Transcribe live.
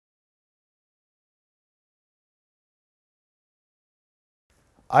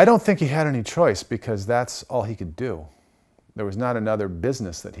I don't think he had any choice because that's all he could do. There was not another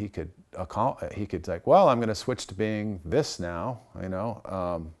business that he could like, well, I'm going to switch to being this now, you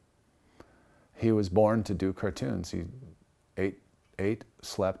know. He was born to do cartoons. He ate,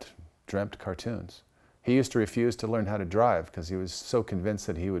 slept, dreamt cartoons. He used to refuse to learn how to drive because he was so convinced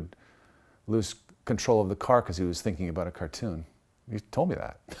that he would lose control of the car because he was thinking about a cartoon. He told me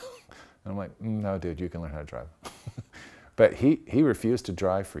that. And I'm like, no, dude, you can learn how to drive. But he refused to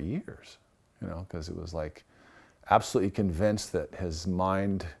drive for years, you know, because it was like absolutely convinced that his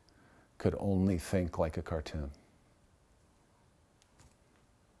mind could only think like a cartoon.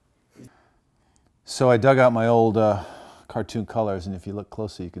 So I dug out my old cartoon colors, and if you look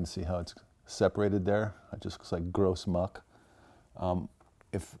closely, you can see how it's separated there. It just looks like gross muck.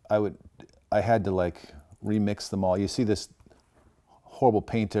 If I had to like remix them all. You see this horrible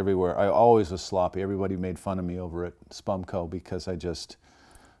paint everywhere. I always was sloppy. Everybody made fun of me over at Spumco because I just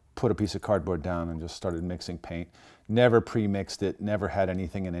put a piece of cardboard down and just started mixing paint. Never pre-mixed it, never had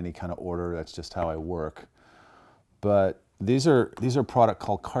anything in any kind of order. That's just how I work. But these are a product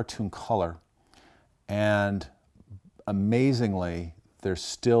called Cartoon Color, and amazingly, they're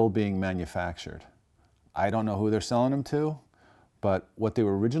still being manufactured. I don't know who they're selling them to, but what they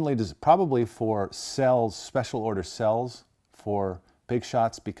were originally probably for cells, special order cells for big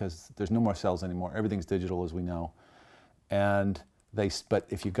shots, because there's no more cells anymore. Everything's digital, as we know. And but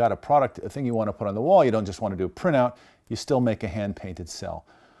if you got a thing you want to put on the wall, you don't just want to do a printout, you still make a hand-painted cell.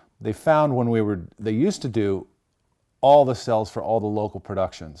 They found they used to do all the cells for all the local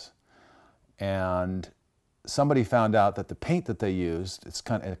productions. And somebody found out that the paint that they used, it's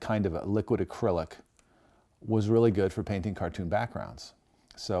kind of a liquid acrylic, was really good for painting cartoon backgrounds.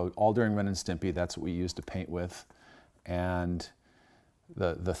 So all during Ren and Stimpy, that's what we used to paint with. And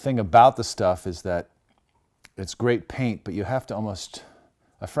the thing about the stuff is that it's great paint, but you have to almost,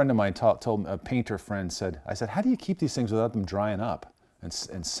 a friend of mine told me, a painter friend said, I said, how do you keep these things without them drying up and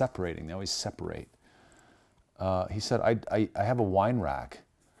separating? They always separate. He said, I have a wine rack,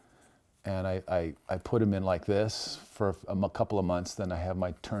 and I put them in like this for a couple of months, then I have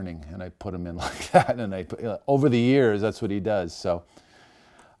my turning, and I put them in like that, and over the years, that's what he does. So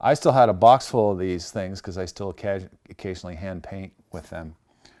I still had a box full of these things because I still occasionally hand paint with them.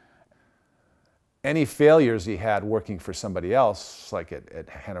 Any failures he had working for somebody else, like at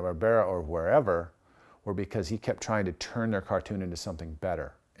Hanna-Barbera or wherever, were because he kept trying to turn their cartoon into something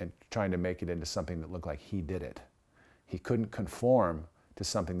better and trying to make it into something that looked like he did it. He couldn't conform to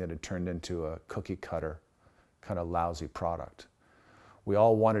something that had turned into a cookie cutter, kind of lousy product. We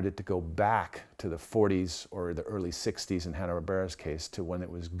all wanted it to go back to the 40s or the early 60s in Hanna-Barbera's case, to when it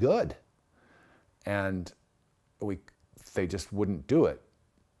was good. And they just wouldn't do it.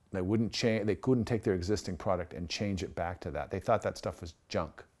 They wouldn't change. They couldn't take their existing product and change it back to that. They thought that stuff was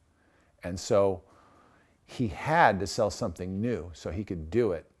junk. And so he had to sell something new so he could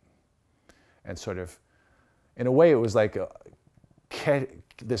do it. And sort of, in a way, it was like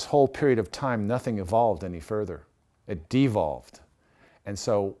this whole period of time, nothing evolved any further. It devolved. And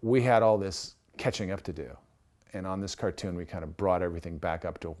so we had all this catching up to do. And on this cartoon, we kind of brought everything back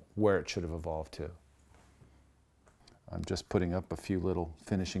up to where it should have evolved to. I'm just putting up a few little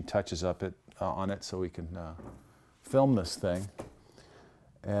finishing touches on it so we can film this thing.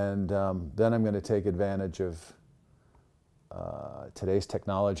 And then I'm going to take advantage of today's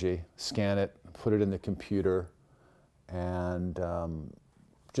technology, scan it, put it in the computer, and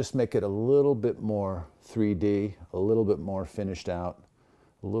just make it a little bit more 3D, a little bit more finished out,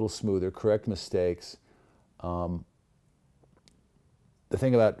 a little smoother, correct mistakes. The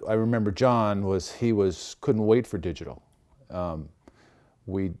thing about, I remember John was, couldn't wait for digital. The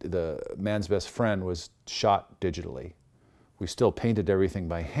Man's Best Friend was shot digitally. We still painted everything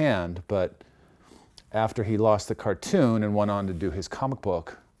by hand, but after he lost the cartoon and went on to do his comic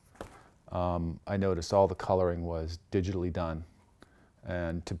book, I noticed all the coloring was digitally done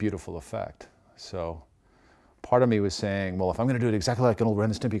and to beautiful effect. So part of me was saying, well, if I'm going to do it exactly like an old Ren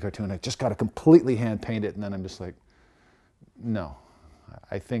and Stimpy cartoon, I just got to completely hand paint it. And then I'm just like, no.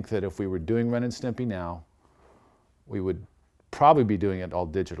 I think that if we were doing Ren and Stimpy now, we would probably be doing it all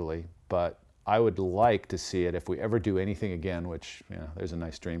digitally, but I would like to see it, if we ever do anything again, which, you know, there's a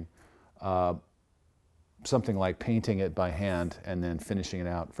nice dream, something like painting it by hand and then finishing it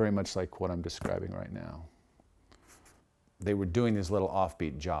out, very much like what I'm describing right now. They were doing these little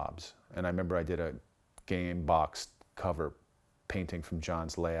offbeat jobs, and I remember I did a game box cover painting from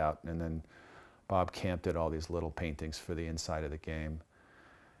John's layout, and then Bob Camp did all these little paintings for the inside of the game.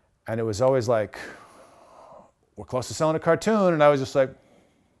 And it was always like, we're close to selling a cartoon, and I was just like,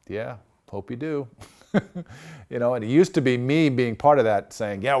 yeah, hope you do. You know, and it used to be me being part of that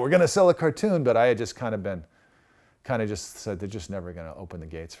saying, yeah, we're going to sell a cartoon, but I had just kind of just said they're just never going to open the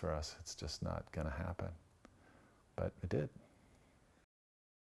gates for us. It's just not going to happen. But it did.